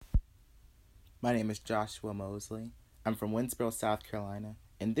My name is Joshua Mosley. I'm from Winsboro, South Carolina,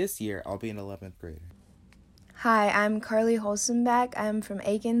 and this year I'll be an 11th grader. Hi, I'm Carly Holzenbach. I'm from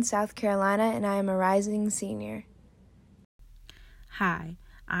Aiken, South Carolina, and I am a rising senior. Hi,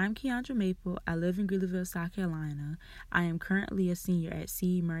 I'm Keandra Maple. I live in Greeleyville, South Carolina. I am currently a senior at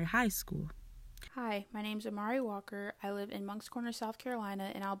C. Murray High School. Hi, my name's Amari Walker. I live in Moncks Corner, South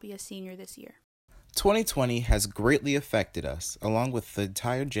Carolina, and I'll be a senior this year. 2020 has greatly affected us, along with the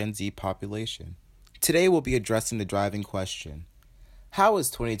entire Gen Z population. Today we'll be addressing the driving question: how has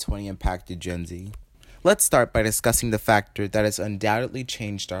 2020 impacted Gen Z? Let's start by discussing the factor that has undoubtedly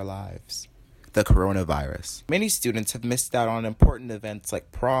changed our lives: the coronavirus. Many students have missed out on important events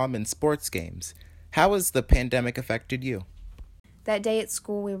like prom and sports games. How has the pandemic affected you? That day at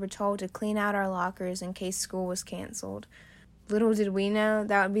school, we were told to clean out our lockers in case school was canceled. Little did we know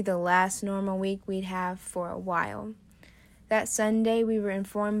that would be the last normal week we'd have for a while. That Sunday, we were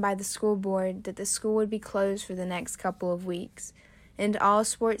informed by the school board that the school would be closed for the next couple of weeks, and all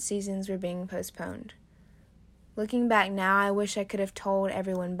sports seasons were being postponed. Looking back now, I wish I could have told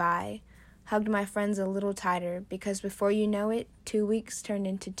everyone bye, hugged my friends a little tighter, because before you know it, 2 weeks turned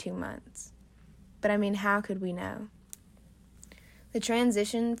into 2 months. But how could we know? The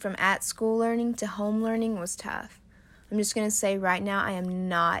transition from at-school learning to home learning was tough. I'm just going to say right now I am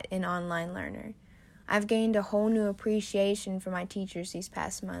not an online learner. I've gained a whole new appreciation for my teachers these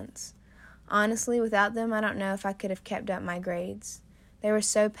past months. Honestly, without them, I don't know if I could have kept up my grades. They were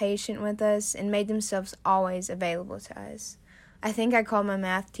so patient with us and made themselves always available to us. I think I called my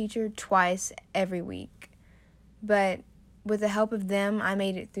math teacher twice every week. But with the help of them, I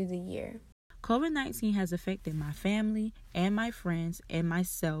made it through the year. COVID-19 has affected my family and my friends and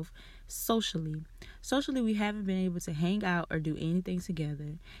myself socially. Socially, we haven't been able to hang out or do anything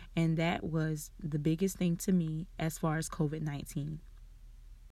together, and that was the biggest thing to me as far as COVID-19.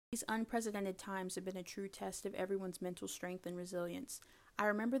 These unprecedented times have been a true test of everyone's mental strength and resilience. I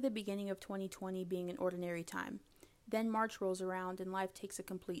remember the beginning of 2020 being an ordinary time. Then March rolls around and life takes a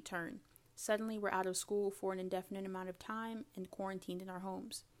complete turn. Suddenly, we're out of school for an indefinite amount of time and quarantined in our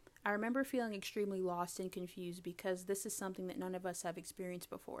homes. I remember feeling extremely lost and confused because this is something that none of us have experienced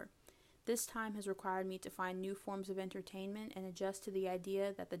before. This time has required me to find new forms of entertainment and adjust to the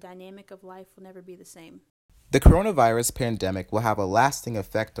idea that the dynamic of life will never be the same. The coronavirus pandemic will have a lasting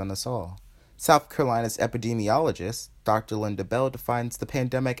effect on us all. South Carolina's epidemiologist, Dr. Linda Bell, defines the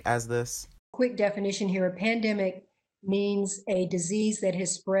pandemic as this. Quick definition here: a pandemic means a disease that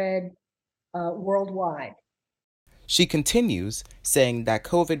has spread worldwide. She continues, saying that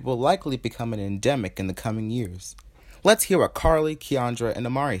COVID will likely become an endemic in the coming years. Let's hear what Carly, Keandra, and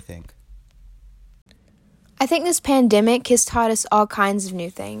Amari think. I think this pandemic has taught us all kinds of new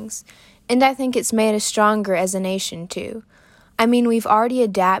things, and I think it's made us stronger as a nation, too. We've already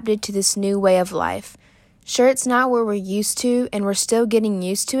adapted to this new way of life. Sure, it's not what we're used to, and we're still getting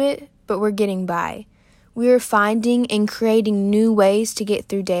used to it, but we're getting by. We are finding and creating new ways to get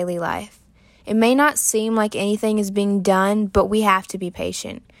through daily life. It may not seem like anything is being done, but we have to be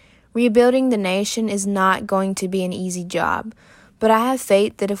patient. Rebuilding the nation is not going to be an easy job, but I have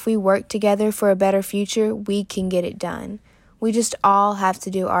faith that if we work together for a better future, we can get it done. We just all have to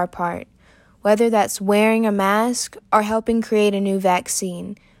do our part. Whether that's wearing a mask or helping create a new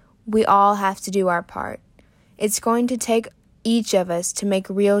vaccine, we all have to do our part. It's going to take each of us to make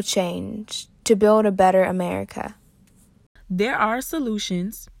real change, to build a better America. There are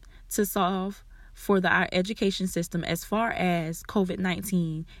solutions to solve for our education system as far as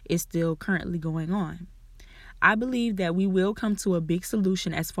COVID-19 is still currently going on. I believe that we will come to a big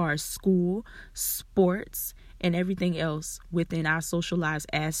solution as far as school, sports, and everything else within our social lives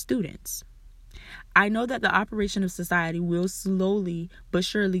as students. I know that the operation of society will slowly but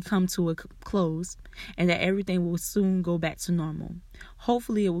surely come to a close and that everything will soon go back to normal.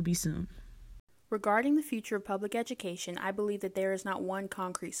 Hopefully it will be soon. Regarding the future of public education, I believe that there is not one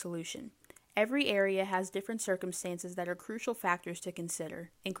concrete solution. Every area has different circumstances that are crucial factors to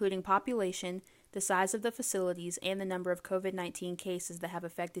consider, including population, the size of the facilities, and the number of COVID-19 cases that have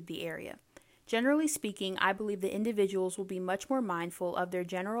affected the area. Generally speaking, I believe that individuals will be much more mindful of their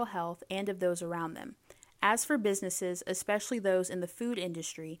general health and of those around them. As for businesses, especially those in the food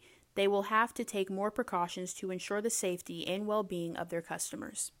industry, they will have to take more precautions to ensure the safety and well-being of their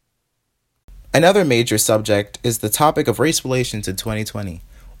customers. Another major subject is the topic of race relations in 2020.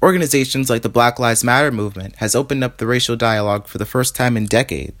 Organizations like the Black Lives Matter movement has opened up the racial dialogue for the first time in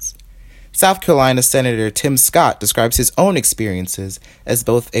decades. South Carolina Senator Tim Scott describes his own experiences as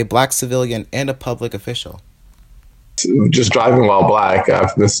both a black civilian and a public official. Just driving while black,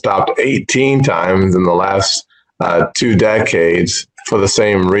 I've been stopped 18 times in the last 2 decades for the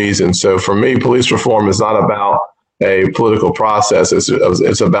same reason. So for me, police reform is not about a political process.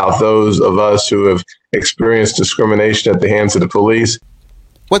 It's about those of us who have experienced discrimination at the hands of the police.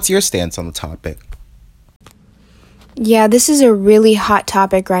 What's your stance on the topic? Yeah, this is a really hot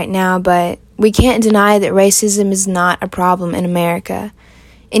topic right now, but we can't deny that racism is not a problem in America.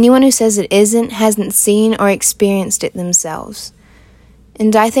 Anyone who says it isn't hasn't seen or experienced it themselves.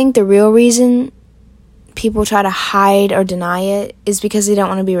 And I think the real reason people try to hide or deny it is because they don't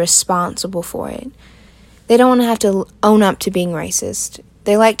want to be responsible for it. They don't want to have to own up to being racist.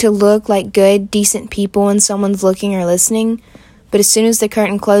 They like to look like good, decent people when someone's looking or listening, but as soon as the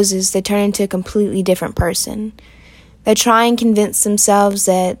curtain closes, they turn into a completely different person. They try and convince themselves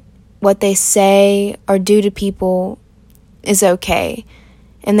that what they say or do to people is okay,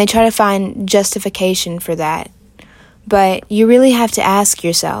 and they try to find justification for that. But you really have to ask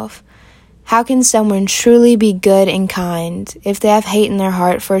yourself, how can someone truly be good and kind if they have hate in their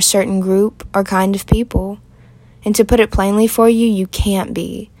heart for a certain group or kind of people? And to put it plainly for you, you can't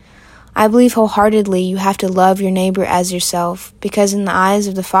be. I believe wholeheartedly you have to love your neighbor as yourself, because in the eyes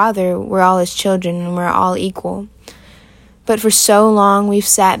of the Father, we're all His children and we're all equal. But for so long, we've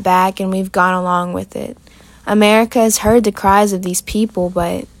sat back and we've gone along with it. America has heard the cries of these people,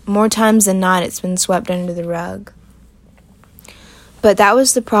 but more times than not, it's been swept under the rug. But that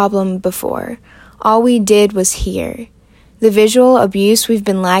was the problem before. All we did was hear. The visual abuse we've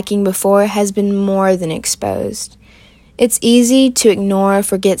been lacking before has been more than exposed. It's easy to ignore or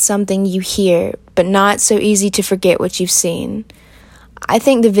forget something you hear, but not so easy to forget what you've seen. I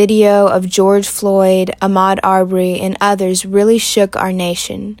think the video of George Floyd, Ahmaud Arbery, and others really shook our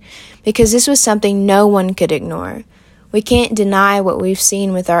nation, because this was something no one could ignore. We can't deny what we've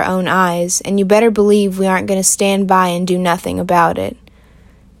seen with our own eyes, and you better believe we aren't going to stand by and do nothing about it.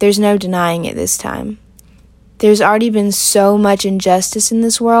 There's no denying it this time. There's already been so much injustice in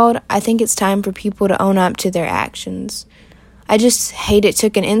this world, I think it's time for people to own up to their actions. I just hate it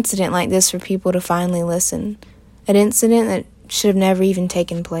took an incident like this for people to finally listen. An incident that should have never even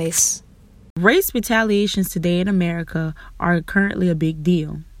taken place. Race retaliations today in America are currently a big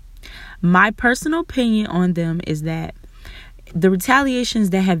deal. My personal opinion on them is that the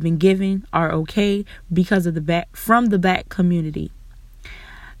retaliations that have been given are okay because of from the Black community.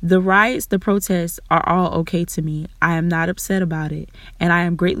 The riots, the protests are all okay to me. I am not upset about it, and I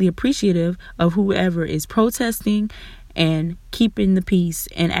am greatly appreciative of whoever is protesting and keeping the peace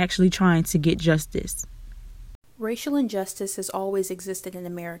and actually trying to get justice. Racial injustice has always existed in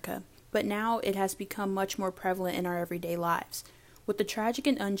America, but now it has become much more prevalent in our everyday lives. With the tragic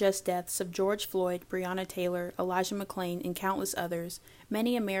and unjust deaths of George Floyd, Breonna Taylor, Elijah McClain, and countless others,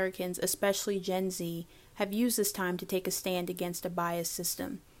 many Americans, especially Gen Z, have used this time to take a stand against a biased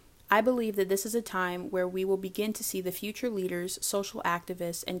system. I believe that this is a time where we will begin to see the future leaders, social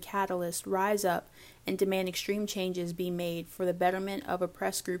activists, and catalysts rise up and demand extreme changes be made for the betterment of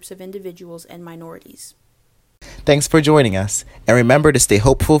oppressed groups of individuals and minorities. Thanks for joining us, and remember to stay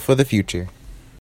hopeful for the future.